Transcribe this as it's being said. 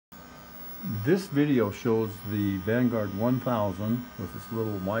This video shows the Vanguard 1000 with this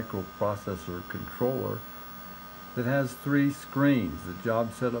little microprocessor controller that has three screens. The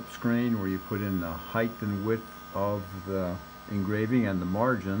job setup screen where you put in the height and width of the engraving and the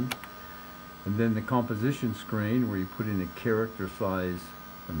margin, and then the composition screen where you put in the character size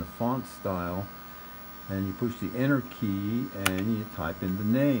and the font style, and you push the enter key and you type in the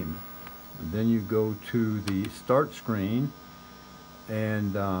name. And then you go to the start screen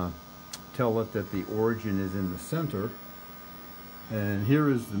and tell it that the origin is in the center, and here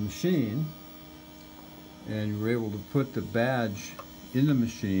is the machine, and you're able to put the badge in the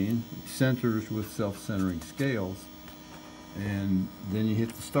machine. It centers with self-centering scales, and then you hit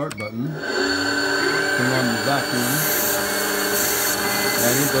the start button, turn on the vacuum,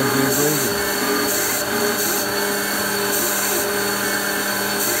 and it does the engraving.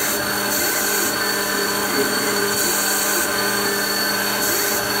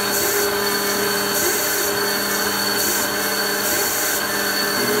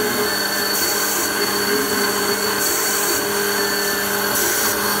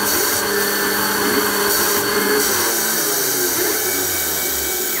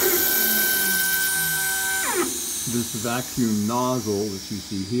 This vacuum nozzle that you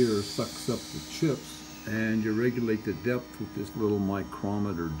see here sucks up the chips, and you regulate the depth with this little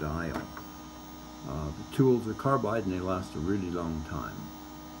micrometer dial. The tools are carbide and they last a really long time.